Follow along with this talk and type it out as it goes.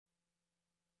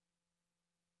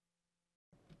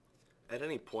At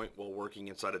any point while working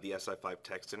inside of the SI5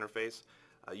 text interface,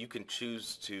 you can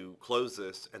choose to close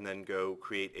this and then go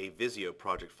create a Visio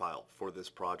project file for this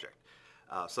project.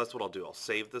 So that's what I'll do. I'll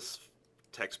save this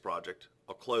text project,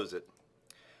 I'll close it,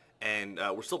 and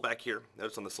we're still back here.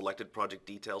 Notice on the selected project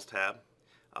details tab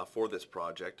for this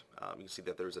project, you can see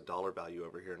that there's a dollar value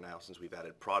over here now since we've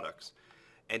added products.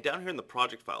 And down here in the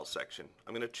project file section,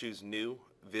 I'm going to choose new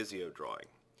Visio drawing.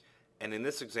 And in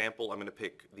this example, I'm going to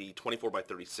pick the 24 by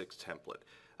 36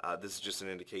 template. This is just an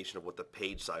indication of what the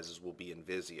page sizes will be in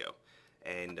Visio.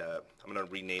 And I'm going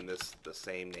to rename this the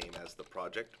same name as the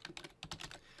project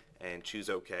and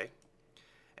choose OK.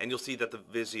 And you'll see that the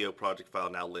Visio project file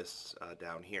now lists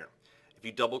down here. If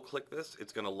you double click this,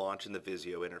 it's going to launch in the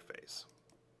Visio interface.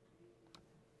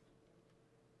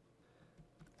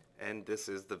 And this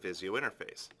is the Visio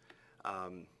interface.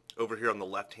 Over here on the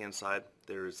left hand side,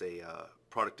 there's a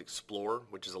Product Explorer,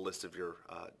 which is a list of your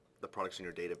the products in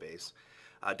your database.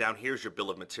 Down here is your bill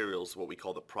of materials, what we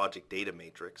call the project data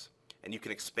matrix, and you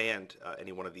can expand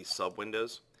any one of these sub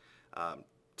windows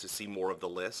to see more of the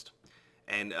list.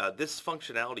 And this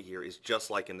functionality here is just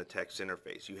like in the text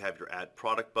interface. You have your Add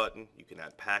Product button, you can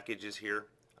add packages here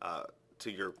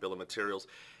to your bill of materials,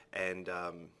 and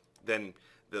then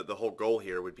the whole goal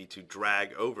here would be to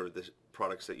drag over the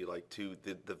products that you like to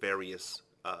the various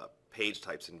page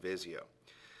types in Visio.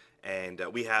 And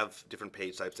we have different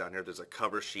page types down here. There's a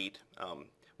cover sheet,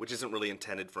 which isn't really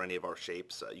intended for any of our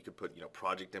shapes. You could put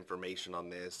project information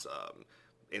on this,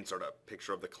 insert a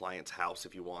picture of the client's house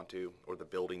if you want to, or the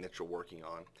building that you're working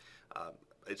on.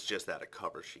 It's just that, a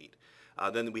cover sheet.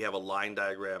 Then we have a line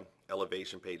diagram,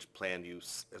 elevation page, plan view,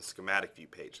 and schematic view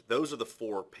page. Those are the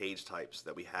 4 page types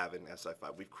that we have in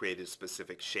SI5. We've created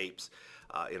specific shapes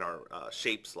in our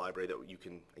shapes library that you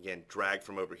can, again, drag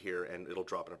from over here, and it'll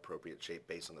drop an appropriate shape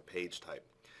based on the page type.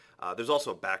 There's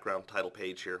also a background title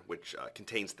page here, which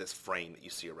contains this frame that you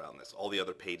see around this. All the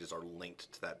other pages are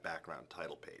linked to that background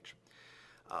title page.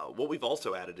 What we've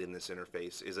also added in this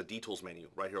interface is a D-Tools menu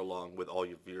right here along with all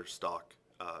of your stock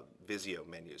Visio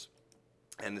menus.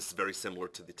 And this is very similar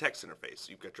to the text interface.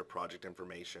 You've got your project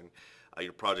information,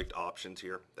 your project options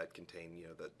here that contain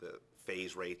the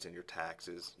phase rates and your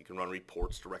taxes. You can run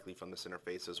reports directly from this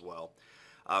interface as well.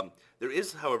 There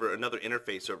is, however, another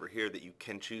interface over here that you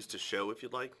can choose to show if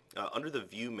you'd like. Under the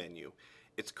View menu,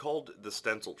 it's called the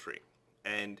Stencil Tree.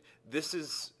 And this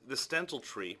is the Stencil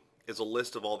Tree is a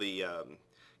list of all the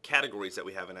categories that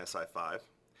we have in SI5.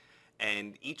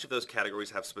 And each of those categories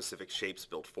have specific shapes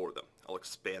built for them. I'll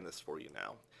expand this for you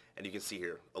now. And you can see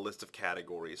here a list of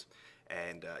categories.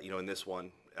 And in this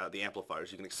one, the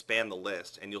amplifiers, you can expand the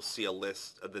list and you'll see a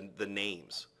list of the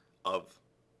names of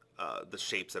the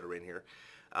shapes that are in here.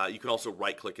 You can also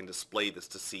right click and display this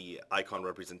to see icon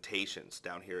representations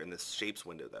down here in this shapes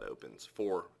window that opens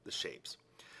for the shapes.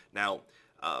 Now,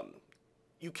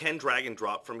 you can drag and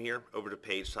drop from here over to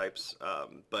page types,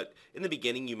 but in the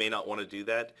beginning you may not want to do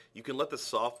that. You can let the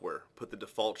software put the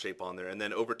default shape on there, and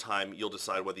then over time you'll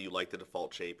decide whether you like the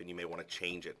default shape and you may want to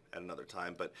change it at another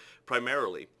time. But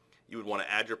primarily you would want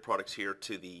to add your products here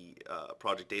to the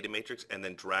project data matrix and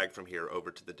then drag from here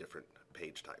over to the different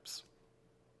page types.